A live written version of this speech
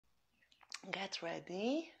get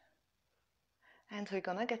ready, and we're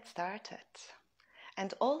gonna get started.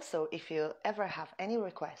 And also, if you ever have any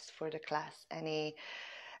requests for the class, anything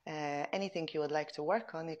you would like to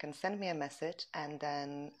work on, you can send me a message, and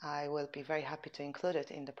then I will be very happy to include it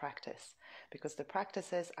in the practice, because the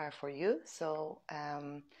practices are for you. So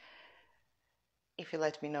if you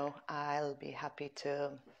let me know, I'll be happy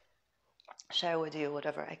to share with you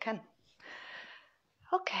whatever I can.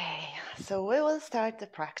 Okay, so we will start the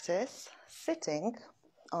practice sitting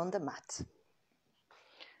on the mat.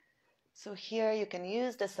 So here you can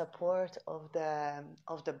use the support of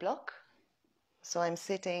the block. So I'm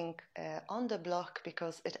sitting on the block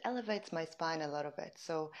because it elevates my spine a little bit.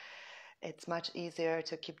 So it's much easier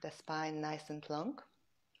to keep the spine nice and long.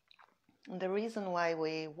 And the reason why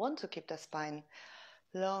we want to keep the spine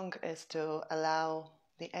long is to allow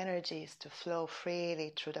the energies to flow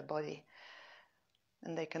freely through the body.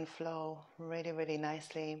 And they can flow really, really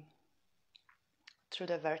nicely through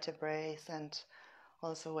the vertebrae, and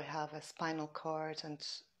also we have a spinal cord, and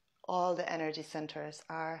all the energy centers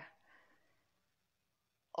are,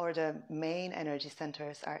 or the main energy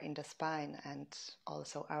centers are in the spine, and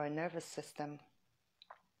also our nervous system,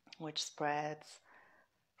 which spreads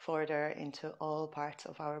further into all parts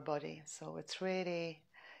of our body. So it's really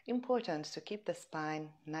important to keep the spine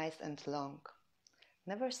nice and long.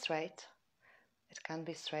 Never straight. It can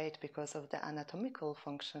be straight because of the anatomical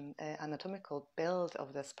function, anatomical build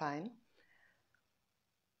of the spine.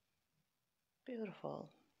 Beautiful.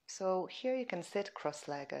 So here you can sit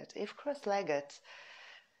cross-legged. If cross-legged,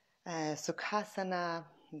 Sukhasana,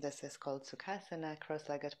 this is called Sukhasana,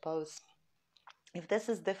 cross-legged pose. If this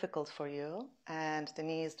is difficult for you and the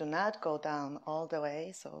knees do not go down all the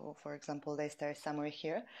way, so for example they stay somewhere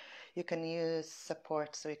here, you can use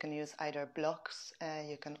support. So you can use either blocks,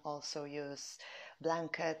 you can also use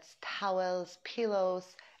blankets, towels,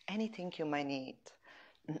 pillows, anything you might need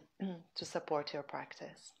to support your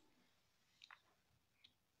practice.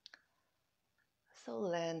 So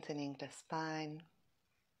lengthening the spine,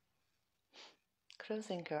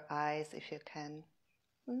 closing your eyes if you can,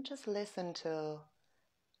 and just listen to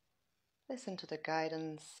the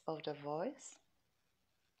guidance of the voice.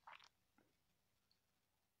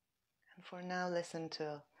 And for now, listen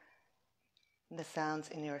to the sounds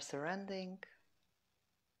in your surrounding,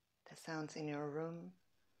 the sounds in your room,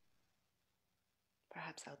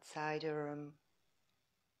 perhaps outside your room,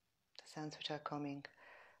 the sounds which are coming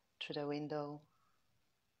through the window.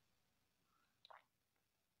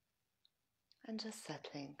 And just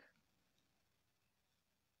settling,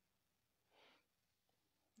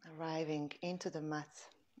 arriving into the mat,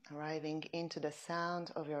 arriving into the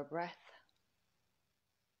sound of your breath.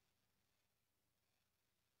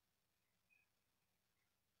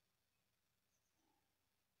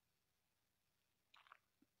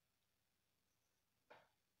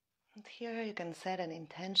 And here you can set an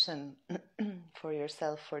intention for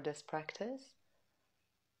yourself for this practice.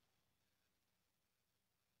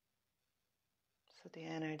 So the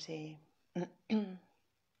energy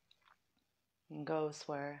goes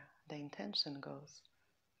where the intention goes.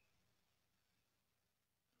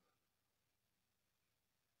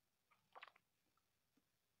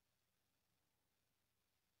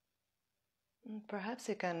 And perhaps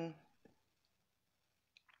you can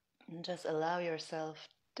just allow yourself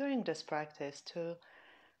during this practice to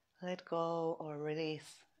let go or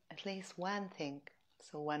release at least one thing.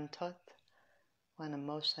 So one thought, one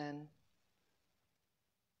emotion,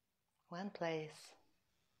 one place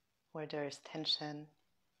where there is tension.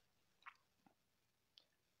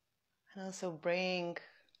 And also bring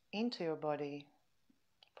into your body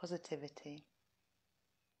positivity.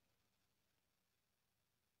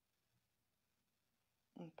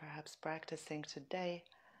 And perhaps practicing today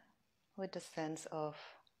with the sense of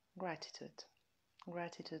gratitude.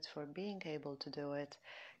 Gratitude for being able to do it.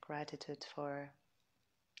 Gratitude for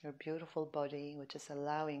your beautiful body, which is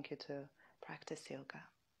allowing you to practice yoga.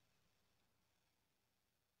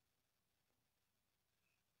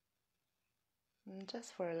 And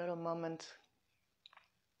just for a little moment,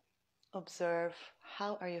 observe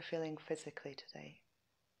how are you feeling physically today.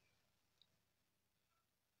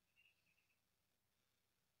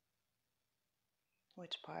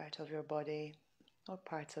 Which part of your body or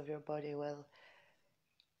parts of your body will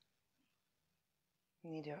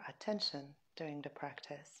need your attention during the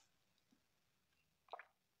practice?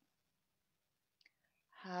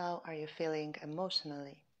 How are you feeling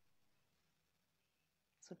emotionally?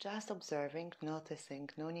 So just observing, noticing,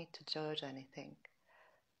 no need to judge anything.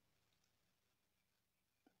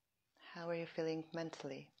 How are you feeling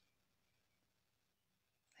mentally?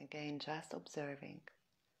 Again, just observing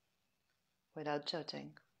without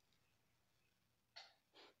judging.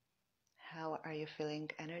 How are you feeling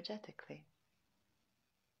energetically?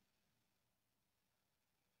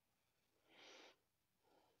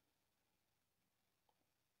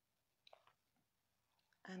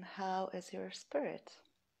 And how is your spirit?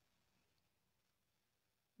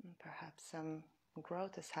 And perhaps some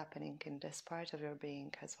growth is happening in this part of your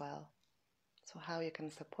being as well. So how you can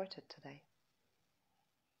support it today?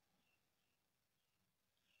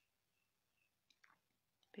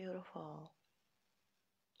 Beautiful.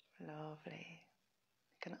 Lovely.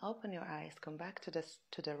 You can open your eyes, come back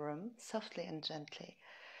to the room softly and gently.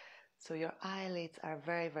 So your eyelids are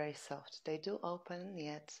very, very soft. They do open,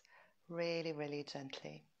 yet really, really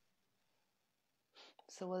gently.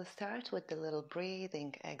 So we'll start with the little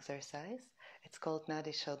breathing exercise. It's called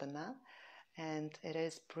nodi shodhana, and it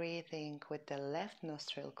is breathing with the left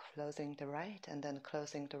nostril, closing the right, and then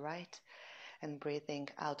closing the right, and breathing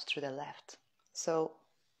out through the left. So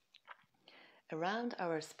around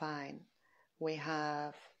our spine, we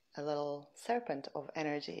have a little serpent of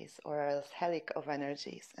energies, or a helix of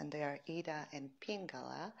energies, and they are Ida and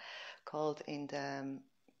Pingala, called in the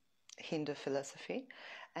Hindu philosophy,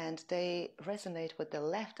 and they resonate with the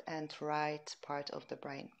left and right part of the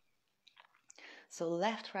brain. So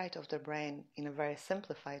left, right of the brain, in a very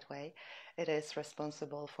simplified way, it is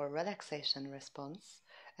responsible for relaxation response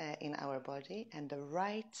in our body, and the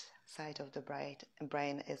right side of the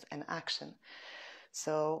brain is an action.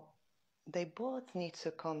 So they both need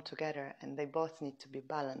to come together, and they both need to be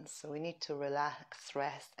balanced. So we need to relax,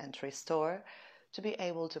 rest, and restore to be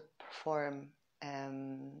able to perform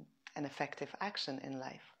an effective action in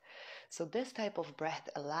life. So this type of breath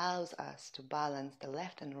allows us to balance the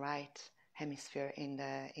left and right hemisphere in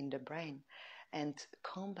the brain and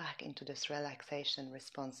come back into this relaxation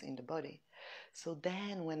response in the body. So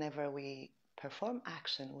then whenever we perform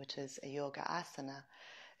action, which is a yoga asana,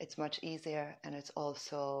 it's much easier, and it's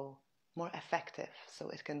also more effective, so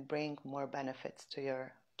it can bring more benefits to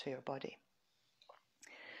your body.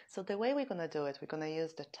 So the way we're going to do it, we're going to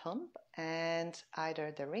use the thumb and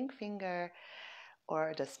either the ring finger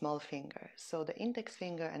or the small finger. So the index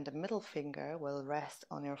finger and the middle finger will rest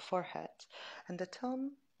on your forehead, and the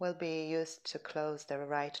thumb will be used to close the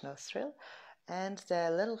right nostril, and the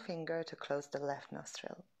little finger to close the left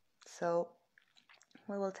nostril. So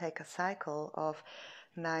we will take a cycle of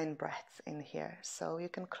 9 breaths in here. So you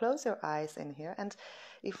can close your eyes in here, and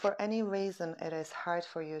if for any reason it is hard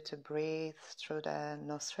for you to breathe through the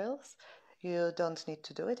nostrils, you don't need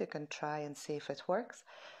to do it. You can try and see if it works.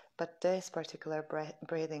 But this particular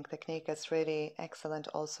breathing technique is really excellent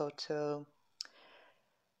also to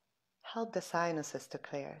help the sinuses to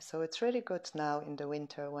clear. So it's really good now in the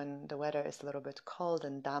winter when the weather is a little bit cold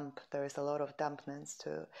and damp. There is a lot of dampness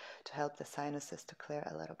to help the sinuses to clear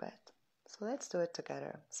a little bit. So let's do it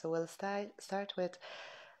together. So we'll start with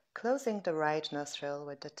closing the right nostril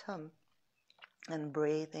with the thumb and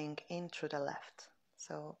breathing in through the left.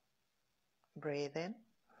 So breathe in,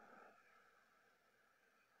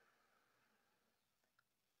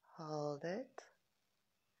 hold it,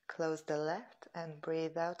 close the left and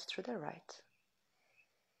breathe out through the right.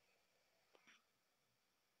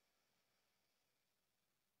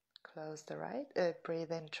 Close the right,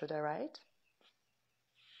 breathe in through the right.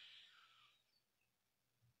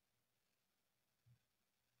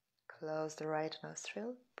 Close the right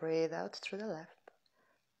nostril, breathe out through the left.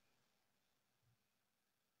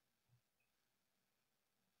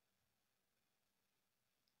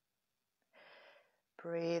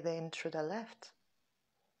 Breathe in through the left.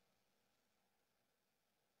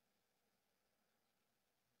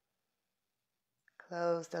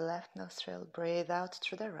 Close the left nostril, breathe out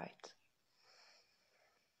through the right.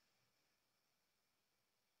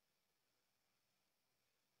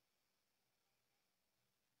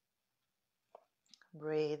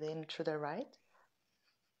 Breathe in through the right.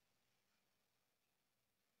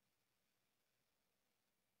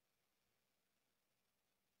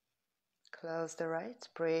 Close the right,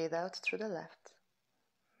 breathe out through the left.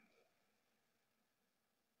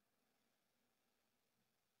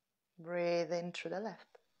 Breathe in through the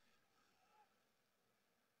left.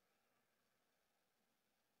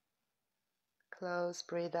 Close,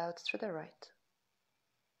 breathe out through the right.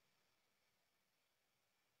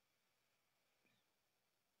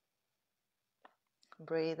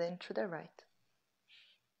 Breathe in through the right.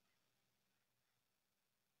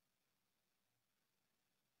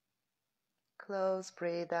 Close,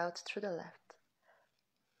 breathe out through the left.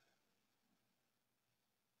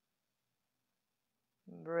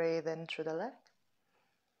 Breathe in through the left.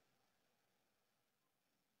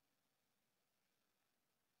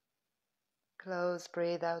 Close,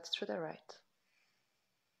 breathe out through the right.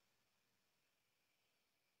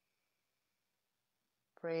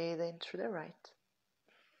 Breathe in through the right.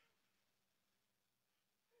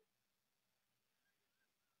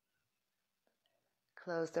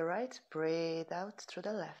 Close the right, breathe out through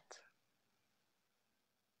the left.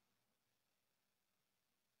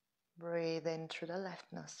 Breathe in through the left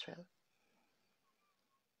nostril.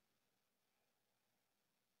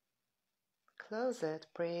 Close it,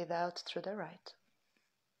 breathe out through the right.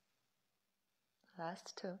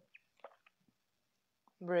 Last two.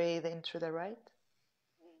 Breathe in through the right.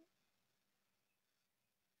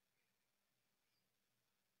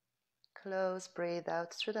 Close, breathe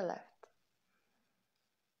out through the left.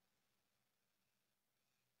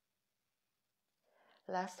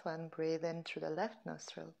 Last one, breathe in through the left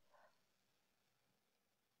nostril.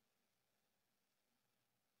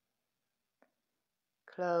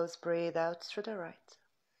 Close, breathe out through the right.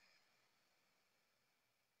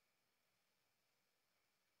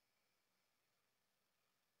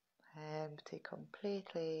 Empty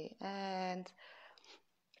completely and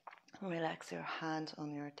relax your hand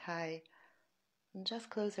on your thigh. And just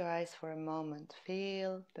close your eyes for a moment.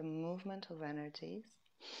 Feel the movement of energies.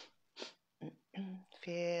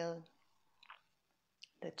 Feel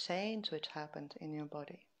the change which happened in your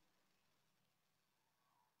body.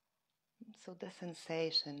 So the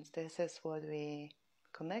sensations, this is what we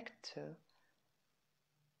connect to,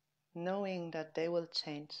 knowing that they will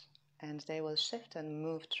change and they will shift and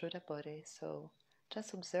move through the body. So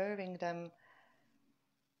just observing them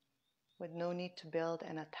with no need to build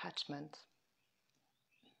an attachment.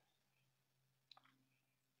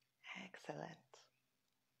 Excellent.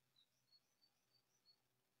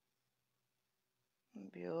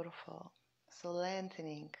 Beautiful. So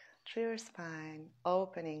lengthening through your spine,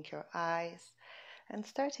 opening your eyes, and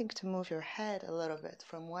starting to move your head a little bit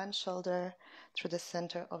from one shoulder through the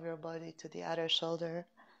center of your body to the other shoulder.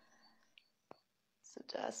 So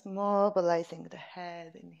just mobilizing the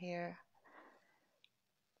head in here.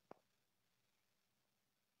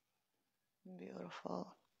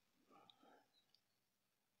 Beautiful.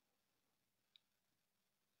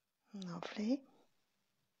 Lovely.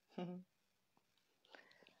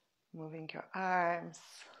 Moving your arms,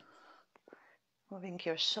 moving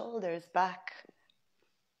your shoulders back.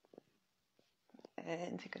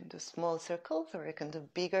 And you can do small circles or you can do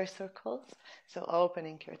bigger circles. So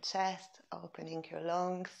opening your chest, opening your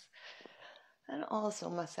lungs, and also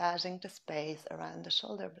massaging the space around the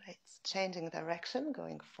shoulder blades. Changing direction,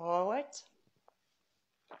 going forward.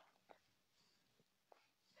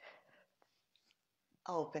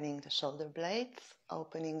 Opening the shoulder blades,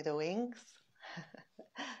 opening the wings.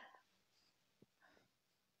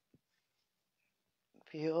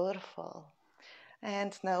 Beautiful.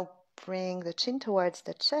 And now bring the chin towards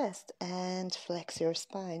the chest and flex your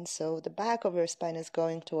spine. So the back of your spine is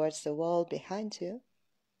going towards the wall behind you.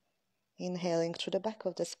 Inhaling through the back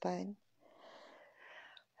of the spine.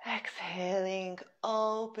 Exhaling,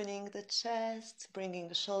 opening the chest, bringing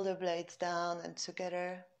the shoulder blades down and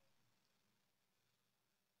together.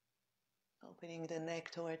 Opening the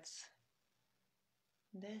neck towards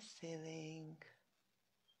the ceiling.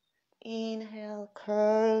 Inhale,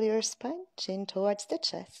 curl your spine, chin towards the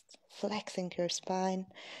chest, flexing your spine,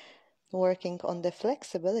 working on the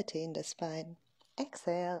flexibility in the spine.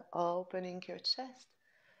 Exhale, opening your chest,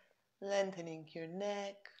 lengthening your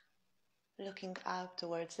neck, looking up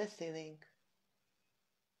towards the ceiling.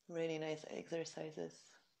 Really nice exercises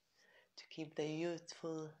to keep the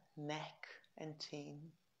youthful neck and chin.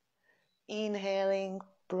 Inhaling,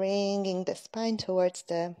 bringing the spine towards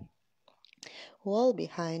the wall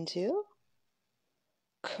behind you.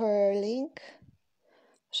 Curling,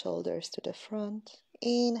 shoulders to the front.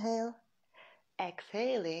 Inhale.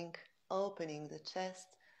 Exhaling, opening the chest,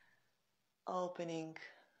 opening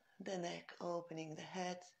the neck, opening the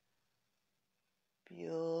head.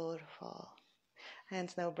 Beautiful.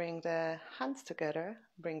 And now bring the hands together.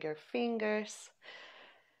 Bring your fingers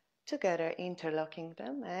together, interlocking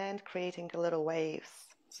them and creating little waves.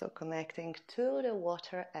 So connecting to the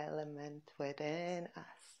water element within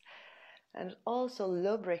us. And also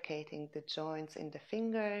lubricating the joints in the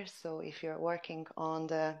fingers. So if you're working on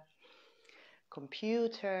the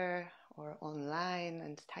computer or online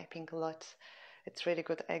and typing a lot, it's really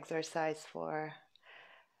good exercise for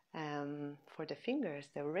the fingers,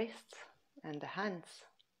 the wrists and the hands.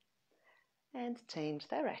 And change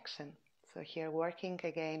direction. So here working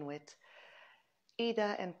again with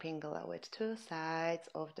Ida and Pingala, with two sides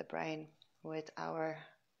of the brain, with our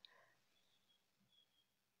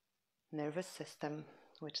nervous system,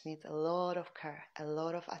 which needs a lot of care, a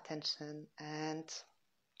lot of attention, and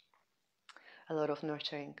a lot of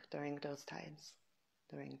nurturing during these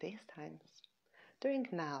times. during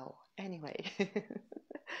now, anyway.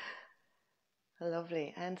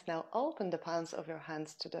 Lovely. And now open the palms of your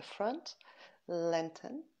hands to the front.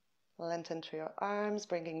 Lengthen. Lengthen through your arms,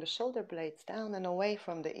 bringing the shoulder blades down and away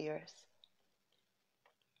from the ears.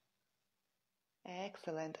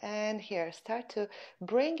 Excellent. And here, start to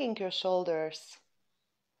bringing your shoulders,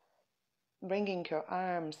 bringing your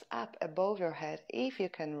arms up above your head if you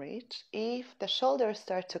can reach. If the shoulders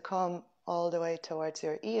start to come all the way towards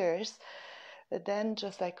your ears, then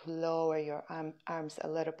just like lower your arms a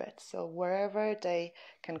little bit. So wherever they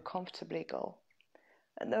can comfortably go.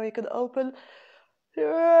 And now you can open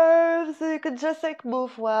your arms. So you could just like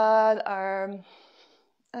move one arm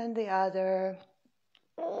and the other.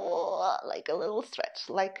 Like a little stretch,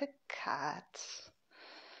 like a cat,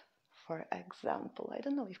 for example. I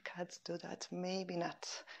don't know if cats do that. Maybe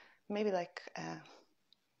not. Maybe like a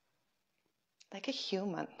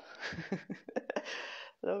human.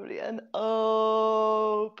 Lovely. And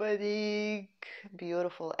opening.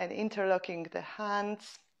 Beautiful. And interlocking the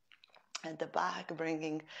hands at the back,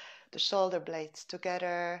 bringing the shoulder blades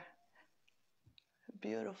together.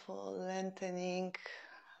 Beautiful. Lengthening.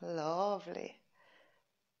 Lovely.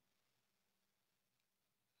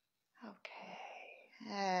 Okay,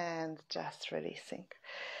 and just releasing.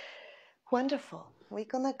 Wonderful. We're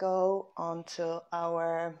gonna go on to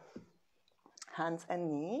our hands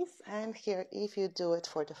and knees. And here, if you do it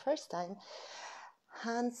for the first time,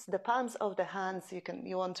 hands, the palms of the hands,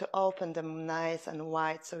 you want to open them nice and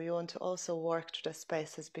wide. So you want to also work through the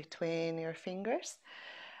spaces between your fingers.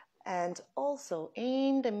 And also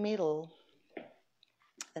in the middle,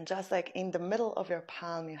 and just like in the middle of your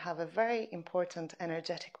palm, you have a very important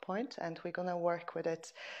energetic point, and we're going to work with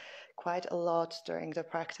it quite a lot during the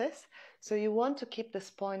practice. So you want to keep this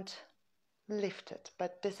point lifted,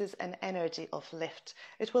 but this is an energy of lift.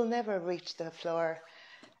 It will never reach the floor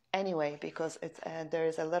anyway, because there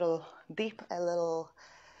is a little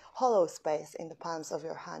hollow space in the palms of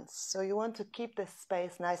your hands. So you want to keep this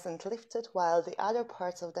space nice and lifted while the other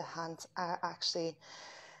parts of the hands are actually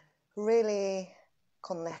really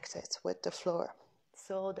connected with the floor.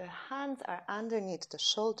 So the hands are underneath the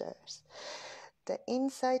shoulders. The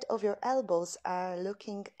inside of your elbows are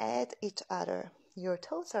looking at each other. Your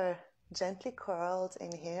toes are gently curled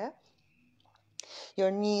in here. Your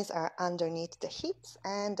knees are underneath the hips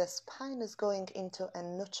and the spine is going into a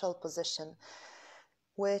neutral position,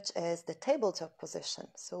 which is the tabletop position.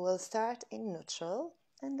 So we'll start in neutral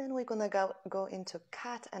and then we're gonna go into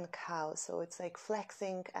cat and cow. So it's like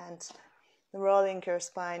flexing and rolling your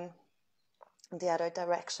spine the other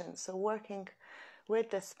direction. So working with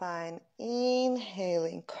the spine,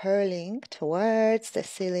 inhaling, curling towards the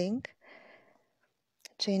ceiling,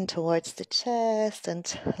 chin towards the chest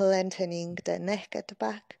and lengthening the neck at the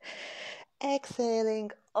back.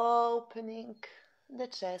 Exhaling, opening the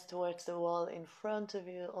chest towards the wall in front of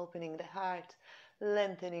you, opening the heart,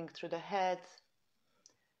 lengthening through the head.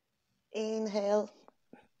 Inhale,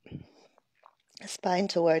 spine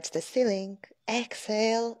towards the ceiling.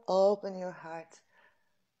 Exhale, open your heart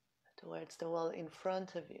towards the wall in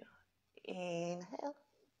front of you. Inhale,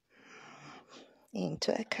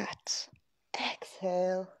 into a cat.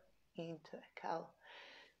 Exhale, into a cow.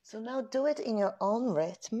 So now do it in your own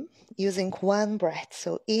rhythm, using one breath.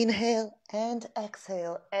 So inhale and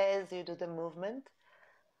exhale as you do the movement.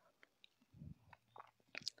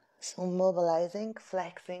 So mobilizing,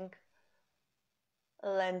 flexing,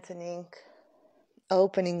 lengthening,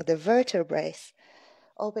 opening the vertebrae,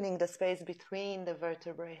 opening the space between the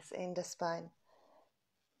vertebrae in the spine.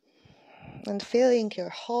 And feeling your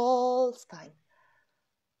whole spine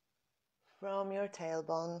from your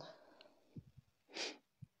tailbone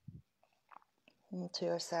to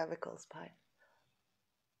your cervical spine,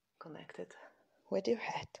 connected with your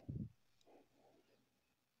head.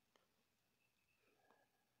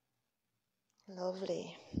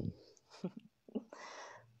 Lovely.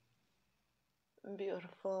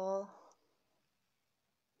 Beautiful.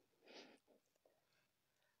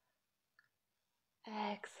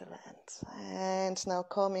 Excellent. And now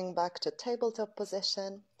coming back to tabletop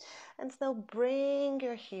position. And now bring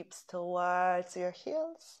your hips towards your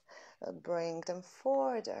heels. Bring them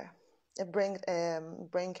further. Bring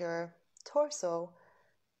your torso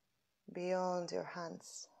beyond your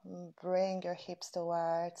hands. Bring your hips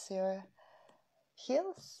towards your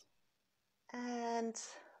heels. And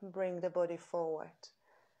bring the body forward.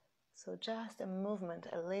 So just a movement,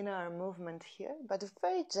 a linear movement here, but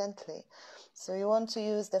very gently. So you want to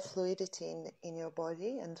use the fluidity in your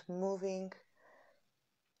body and moving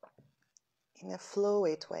in a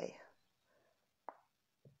fluid way.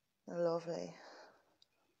 Lovely.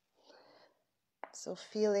 So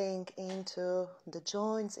feeling into the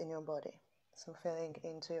joints in your body. So feeling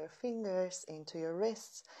into your fingers, into your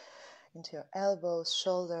wrists, into your elbows,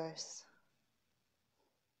 shoulders,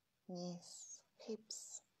 knees,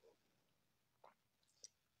 hips.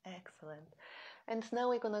 Excellent. And now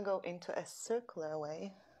we're going to go into a circular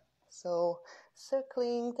way. So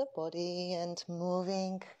circling the body and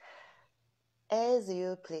moving as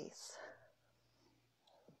you please.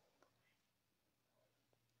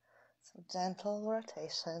 So gentle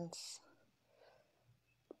rotations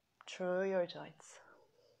through your joints.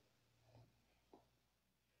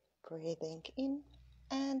 Breathing in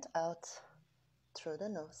and out through the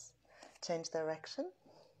nose. Change direction.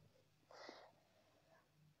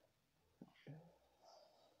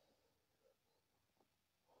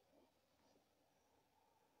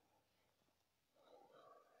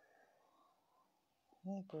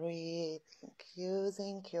 Breathing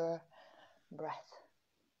using your breath.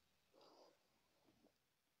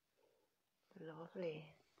 Lovely.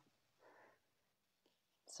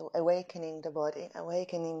 So awakening the body,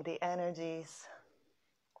 awakening the energies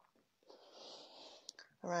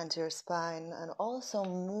around your spine, and also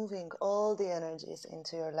moving all the energies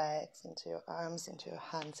into your legs, into your arms, into your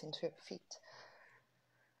hands, into your feet.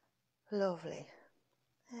 Lovely.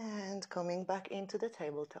 And coming back into the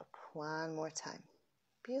tabletop one more time.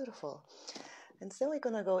 Beautiful. And so we're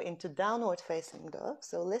going to go into downward facing dog.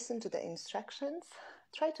 So listen to the instructions.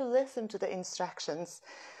 Try to listen to the instructions.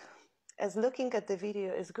 As looking at the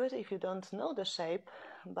video is good if you don't know the shape,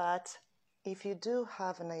 but if you do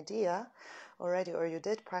have an idea already or you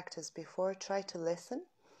did practice before, try to listen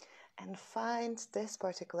and find this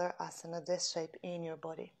particular asana, this shape in your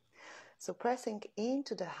body. So pressing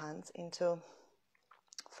into the hands, into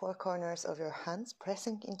four corners of your hands,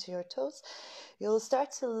 pressing into your toes, you'll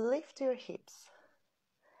start to lift your hips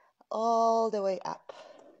all the way up,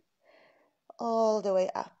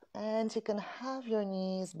 and you can have your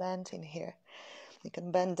knees bent in here. You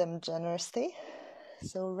can bend them generously,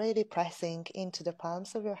 so really pressing into the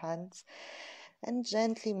palms of your hands and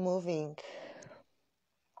gently moving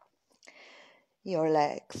your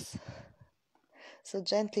legs. So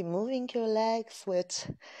gently moving your legs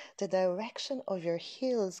with the direction of your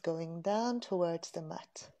heels going down towards the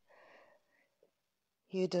mat.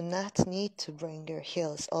 You do not need to bring your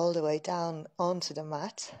heels all the way down onto the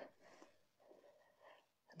mat.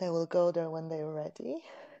 They will go there when they're ready.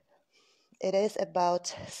 It is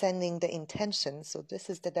about sending the intention, so this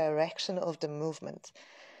is the direction of the movement.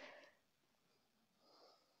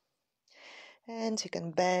 And you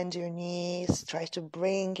can bend your knees, try to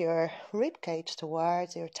bring your rib cage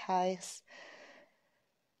towards your thighs.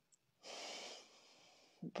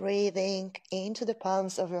 Breathing into the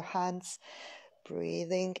palms of your hands,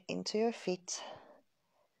 breathing into your feet.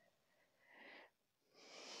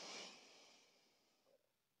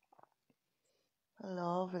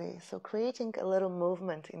 Lovely. So creating a little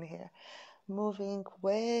movement in here, moving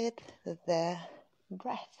with the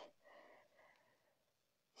breath.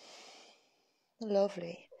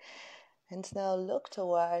 Lovely. And now look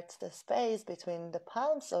towards the space between the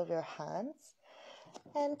palms of your hands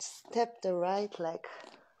and step the right leg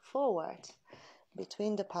forward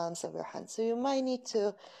between the palms of your hands. So you might need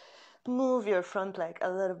to move your front leg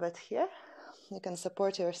a little bit here. You can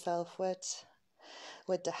support yourself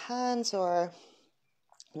with the hands or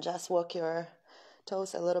just walk your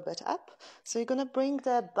toes a little bit up. So you're going to bring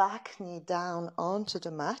the back knee down onto the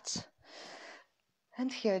mat.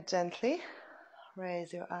 And here gently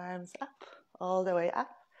raise your arms up, all the way up.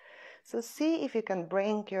 So see if you can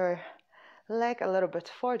bring your leg a little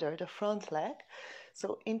bit further, the front leg.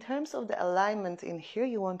 So in terms of the alignment in here,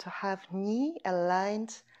 you want to have knee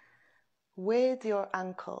aligned with your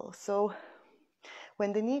ankle. So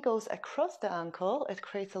when the knee goes across the ankle, it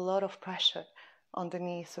creates a lot of pressure on the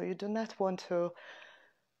knee. So you do not want to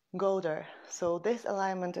go there. So this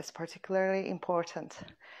alignment is particularly important.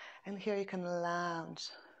 And here you can lounge.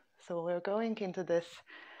 So we're going into this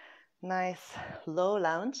nice low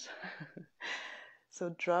lounge.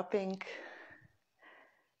 So dropping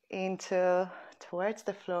into towards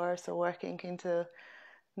the floor, so working into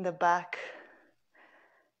the back,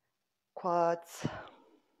 quads,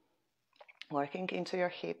 working into your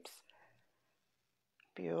hips.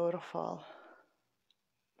 Beautiful.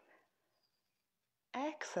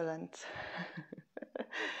 Excellent.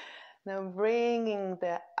 Now bringing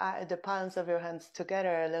the palms of your hands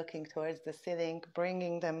together, looking towards the ceiling,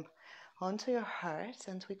 bringing them onto your heart,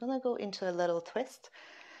 and we're going to go into a little twist.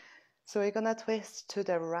 So we're going to twist to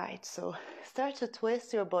the right. So start to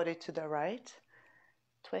twist your body to the right.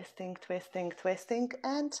 Twisting, twisting, twisting,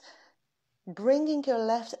 and bringing your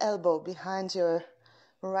left elbow behind your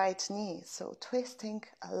right knee. So twisting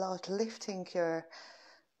a lot, lifting your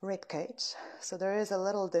rib cage. So there is a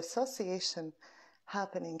little dissociation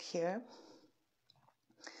happening here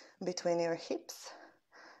between your hips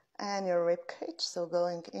and your rib cage. So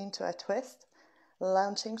going into a twist,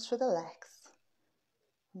 launching through the legs,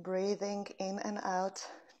 breathing in and out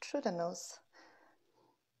through the nose.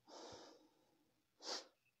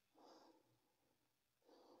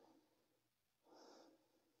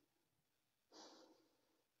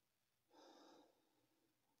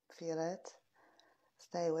 Feel it,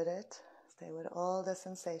 stay with all the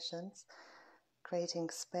sensations,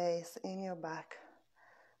 creating space in your back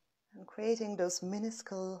and creating those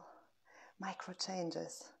minuscule micro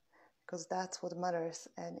changes, because that's what matters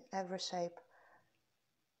in every shape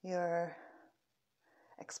you're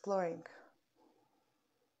exploring.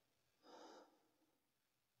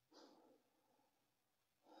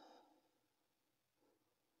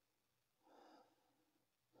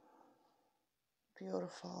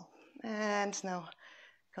 Beautiful. And now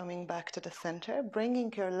coming back to the center,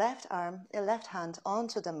 bringing your left hand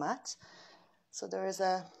onto the mat. So there is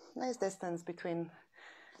a nice distance between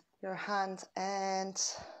your hand and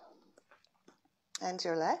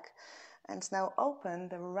your leg. And now open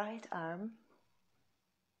the right arm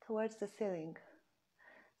towards the ceiling.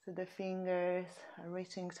 So the fingers are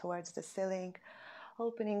reaching towards the ceiling,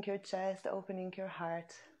 opening your chest, opening your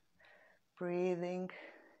heart, breathing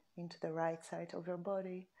into the right side of your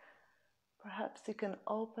body. Perhaps you can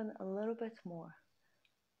open a little bit more.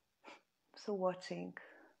 So watching,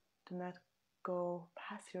 do not go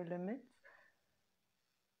past your limits.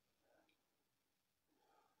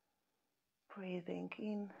 Breathing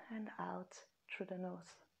in and out through the nose.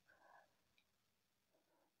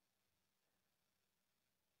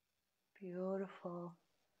 Beautiful.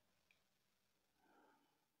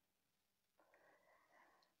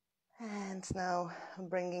 And now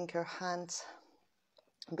bringing your hand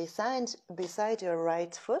beside your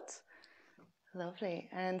right foot. Lovely.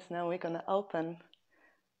 And now we're going to open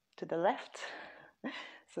to the left.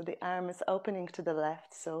 So the arm is opening to the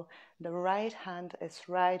left. So the right hand is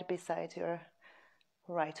right beside your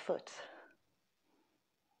right foot.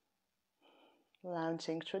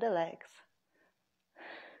 Lounging through the legs.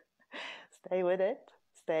 Stay with it.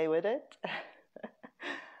 Stay with it.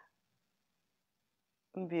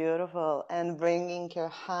 Beautiful. And bringing your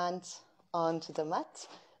hand onto the mat.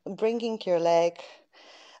 Bringing your leg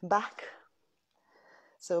back.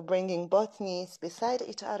 So bringing both knees beside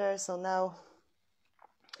each other. So now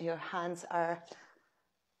your hands are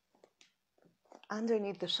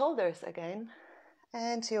underneath the shoulders again.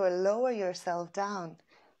 And you will lower yourself down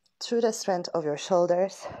through the strength of your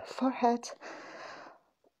shoulders, forehead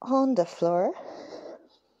on the floor.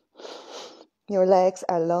 Your legs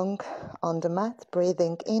are long on the mat,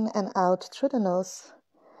 breathing in and out through the nose.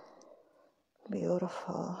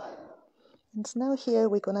 Beautiful. And now here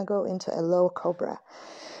we're going to go into a low cobra.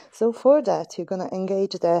 So for that, you're going to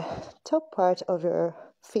engage the top part of your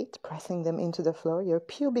feet, pressing them into the floor, your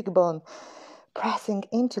pubic bone pressing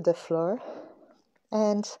into the floor.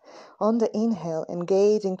 And on the inhale,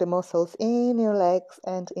 engaging the muscles in your legs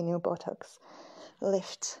and in your buttocks.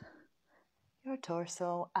 Lift your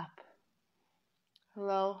torso up.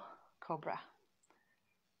 Low cobra.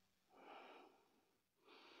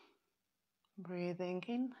 Breathing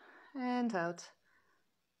in and out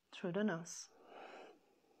through the nose.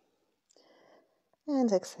 And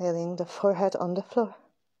exhaling, the forehead on the floor.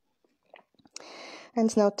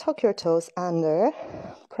 And now tuck your toes under,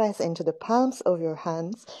 press into the palms of your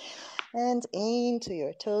hands and into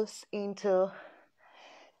your toes, into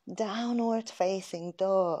downward facing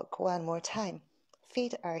dog. One more time.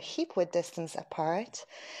 Feet are hip-width distance apart.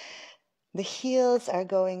 The heels are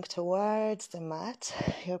going towards the mat.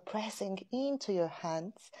 You're pressing into your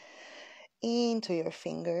hands, into your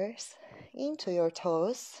fingers, into your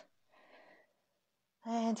toes.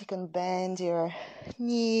 And you can bend your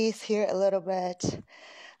knees here a little bit.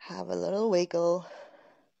 Have a little wiggle.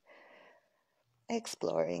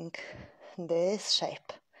 Exploring this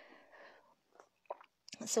shape.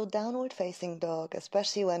 So downward facing dog,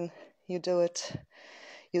 especially when you do it,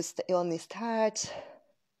 you only start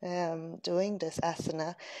doing this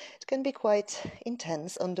asana, it can be quite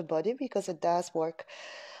intense on the body because it does work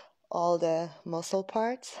all the muscle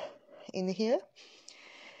parts in here.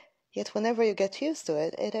 Yet whenever you get used to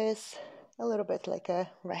it, it is a little bit like a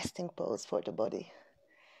resting pose for the body.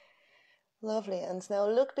 Lovely. And now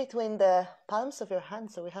look between the palms of your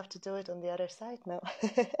hands. So we have to do it on the other side now.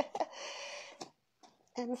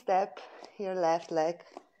 And step your left leg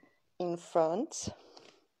in front.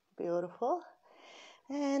 Beautiful.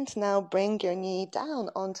 And now bring your knee down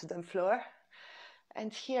onto the floor.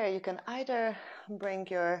 And here you can either bring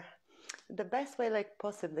the best way like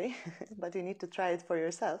possibly, but you need to try it for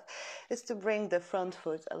yourself, is to bring the front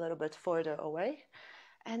foot a little bit further away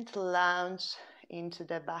and lounge into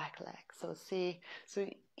the back leg. So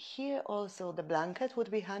here also the blanket would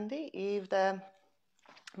be handy if the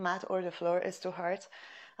mat or the floor is too hard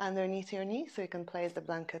underneath your knee, so you can place the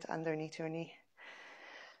blanket underneath your knee.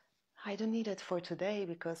 I don't need it for today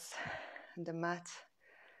because the mat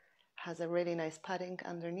has a really nice padding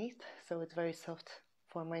underneath, so it's very soft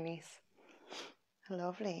for my knees.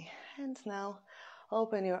 Lovely. And now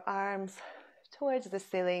open your arms towards the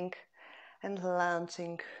ceiling and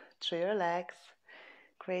launching through your legs,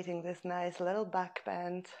 creating this nice little back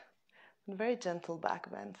bend, very gentle back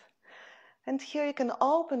bend. And here you can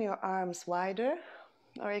open your arms wider,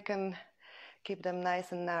 or you can keep them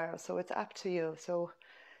nice and narrow, so it's up to you. So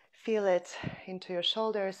feel it into your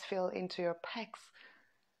shoulders, feel into your pecs,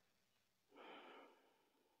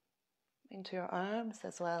 into your arms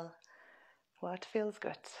as well. What feels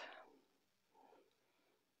good?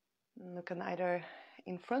 Look either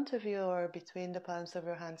in front of you or between the palms of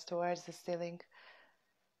your hands towards the ceiling.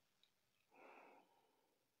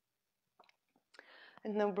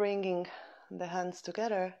 And now bringing the hands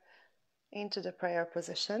together into the prayer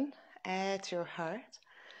position at your heart,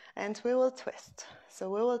 and we will twist. So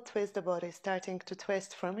we will twist the body, starting to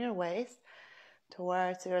twist from your waist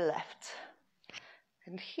towards your left.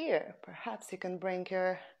 And here, perhaps you can bring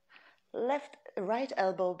your right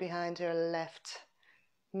elbow behind your left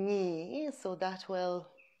knee, so that will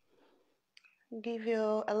give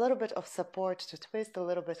you a little bit of support to twist a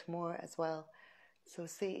little bit more as well. So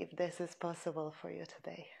see if this is possible for you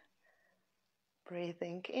today.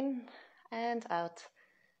 Breathing in and out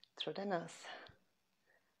through the nose.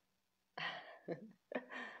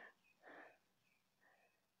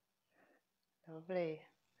 Lovely.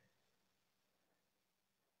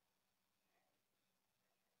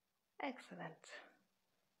 Excellent.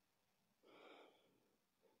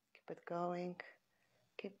 Keep it going.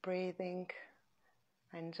 Keep breathing.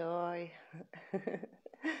 Enjoy.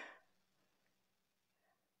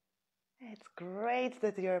 It's great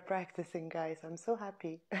that you're practicing, guys. I'm so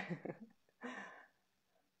happy.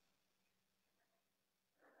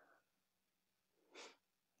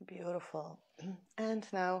 Beautiful. And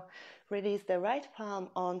now release the right palm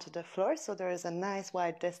onto the floor, so there is a nice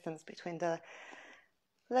wide distance between the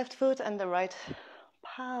left foot and the right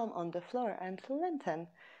palm on the floor, and lengthen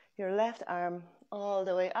your left arm all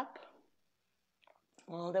the way up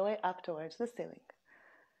towards the ceiling.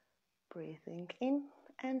 Breathing in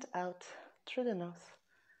and out through the nose.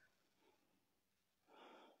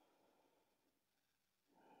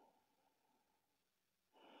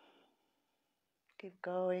 Keep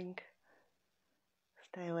going.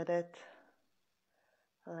 Stay with it.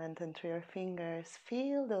 Lengthen through your fingers.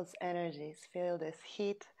 Feel those energies. Feel this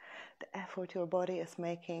heat, the effort your body is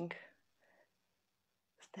making.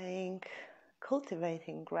 Staying,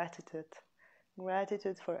 cultivating gratitude.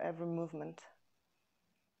 Gratitude for every movement.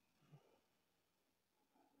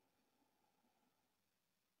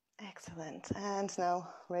 Excellent. And now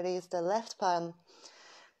release the left palm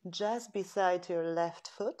just beside your left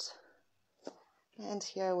foot. And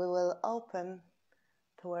here we will open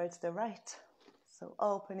towards the right. So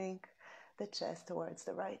opening the chest towards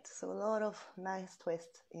the right. So a lot of nice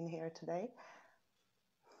twists in here today.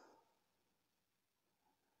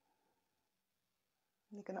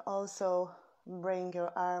 You can also bring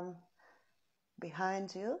your arm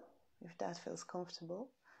behind you if that feels comfortable.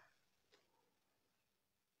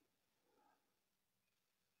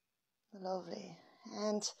 Lovely.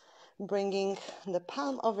 And bringing the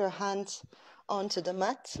palm of your hand onto the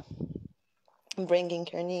mat, bringing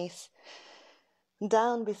your knees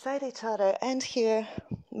down beside each other, and here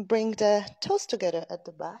bring the toes together at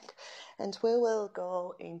the back, and we will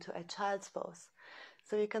go into a child's pose.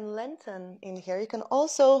 So you can lengthen in here. You can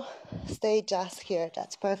also stay just here.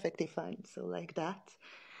 That's perfectly fine. So like that.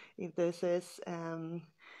 If this is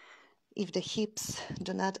if the hips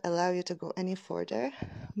do not allow you to go any further,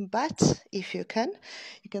 but if you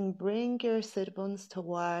can bring your sit bones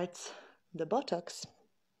towards the buttocks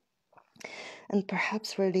and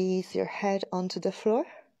perhaps release your head onto the floor,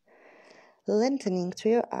 lengthening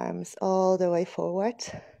through your arms all the way forward.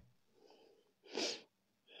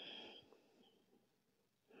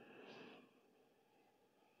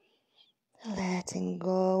 Letting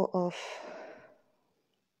go of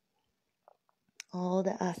all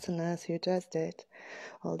the asanas you just did,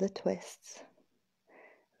 all the twists,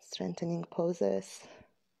 strengthening poses.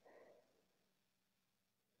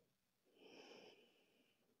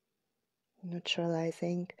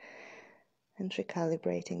 Neutralizing and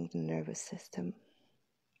recalibrating the nervous system.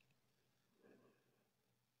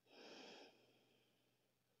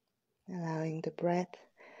 allowing the breath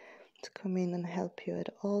to come in and help you at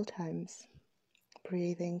all times.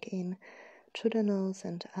 Breathing in through the nose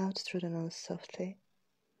and out through the nose softly.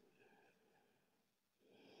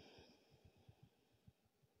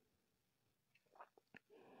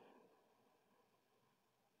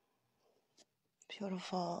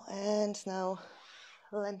 Beautiful. And now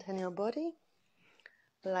lengthen your body.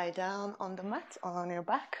 Lie down on the mat on your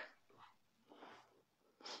back.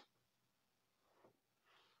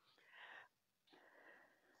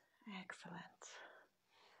 Excellent.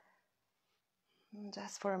 And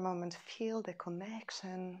just for a moment, feel the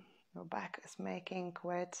connection your back is making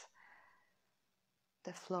with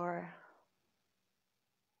the floor,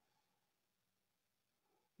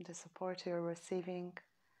 the support you're receiving.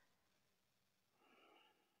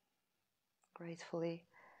 Gratefully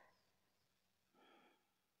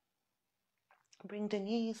bring the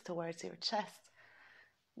knees towards your chest.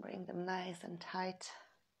 Bring them nice and tight.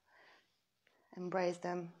 Embrace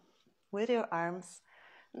them with your arms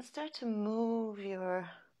and start to move your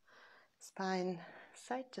spine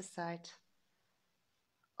side to side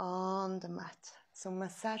on the mat. So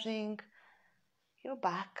massaging your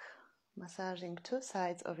back, massaging two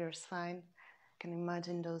sides of your spine. You can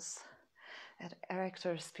imagine those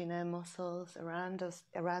erector spinae muscles around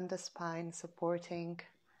the spine, supporting,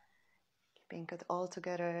 keeping it all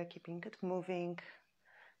together, keeping it moving,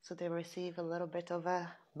 so they receive a little bit of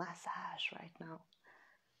a massage right now.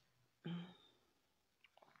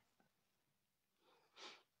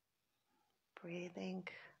 Breathing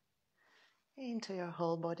into your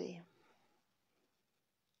whole body.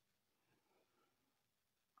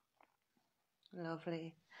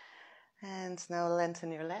 Lovely. And now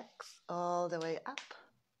lengthen your legs all the way up.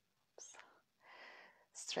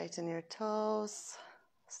 Straighten your toes.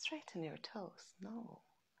 Straighten your toes. No.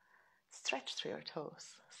 Stretch through your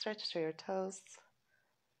toes. Stretch through your toes.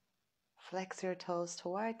 Flex your toes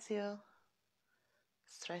towards you.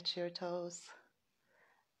 Stretch your toes.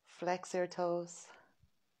 Flex your toes.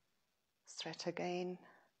 Stretch again.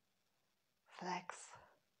 Flex.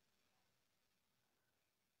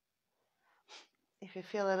 If you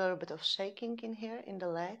feel a little bit of shaking in here, in the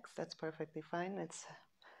legs, that's perfectly fine. It's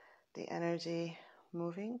the energy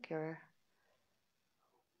moving, your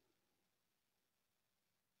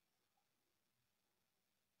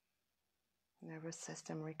nervous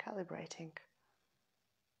system recalibrating.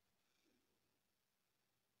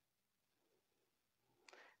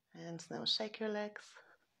 And now shake your legs.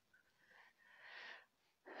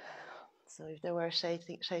 So if they were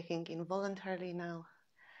shaking involuntarily now,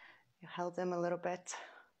 you held them a little bit.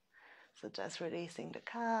 So just releasing the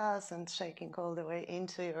calves and shaking all the way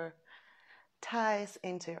into your thighs,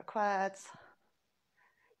 into your quads.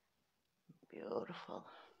 Beautiful.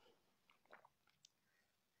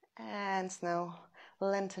 And now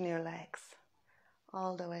lengthen your legs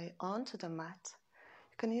all the way onto the mat.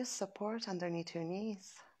 You can use support underneath your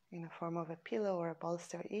knees in the form of a pillow or a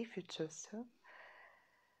bolster if you choose to.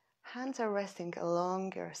 Hands are resting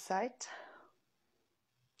along your side.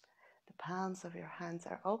 The palms of your hands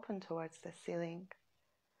are open towards the ceiling.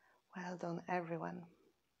 Well done, everyone.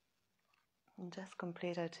 And just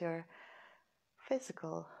completed your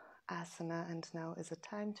physical asana, and now is a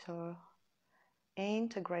time to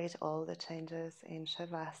integrate all the changes in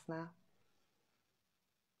Shavasana,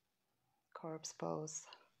 corpse pose.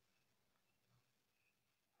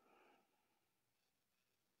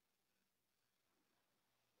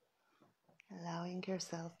 Allowing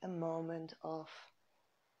yourself a moment of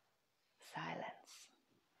silence.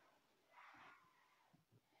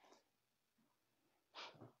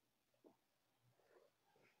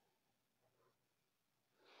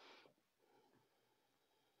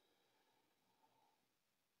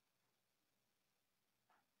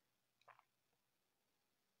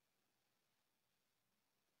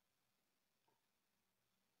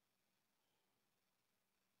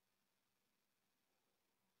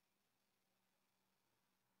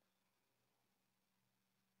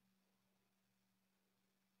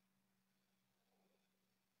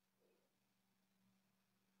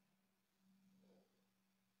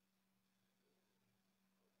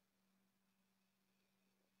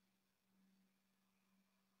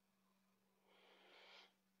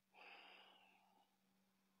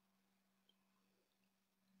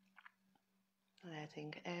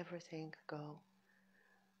 Letting everything go.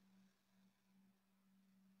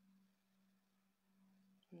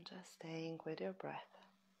 And just staying with your breath.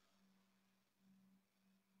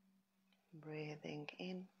 Breathing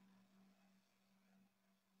in.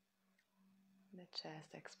 The chest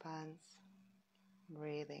expands.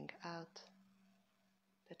 Breathing out.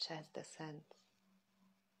 The chest descends.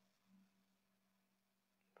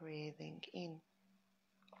 Breathing in,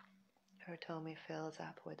 your tummy fills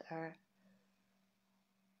up with air.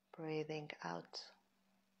 Breathing out,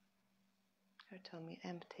 your tummy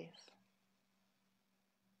empties.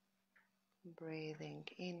 Breathing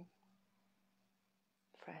in,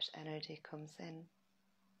 fresh energy comes in.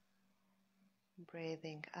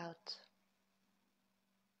 Breathing out,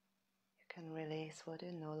 you can release what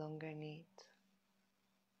you no longer need.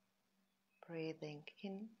 Breathing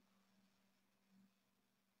in,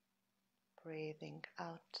 breathing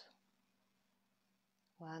out.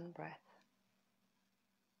 One breath,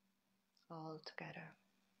 all together.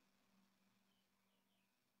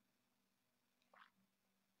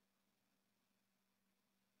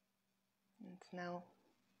 And now,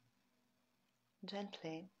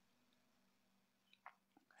 gently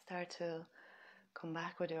start to come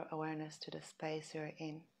back with your awareness to the space you're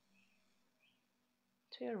in,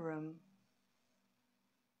 to your room,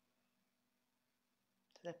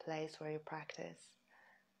 to the place where you practice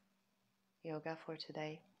yoga for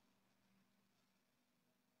today.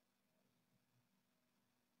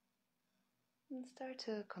 And start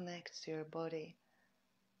to connect to your body,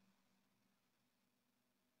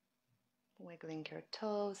 wiggling your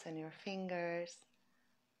toes and your fingers,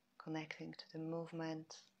 connecting to the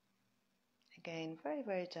movement. Again, very,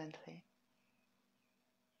 very gently.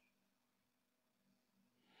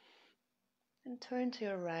 And turn to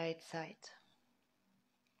your right side.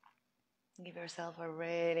 Give yourself a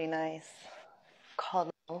really nice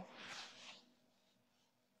cuddle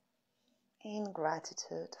in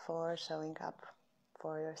gratitude for showing up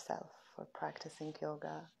for yourself, for practicing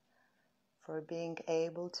yoga, for being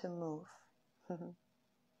able to move. And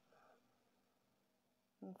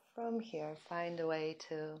from here, find a way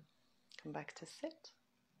to come back to sit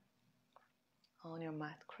on your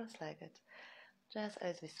mat, cross-legged, just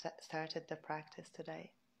as we started the practice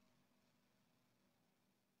today.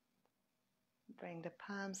 Bring the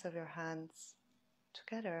palms of your hands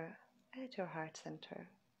together at your heart center.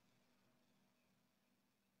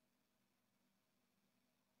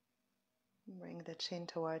 Bring the chin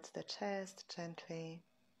towards the chest gently,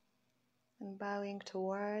 and bowing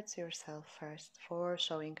towards yourself first for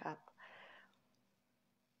showing up,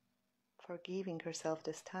 for giving yourself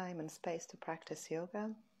this time and space to practice yoga,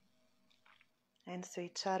 and to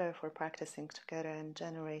each other for practicing together and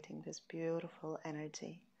generating this beautiful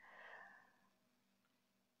energy.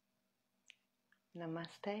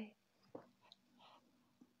 Namaste.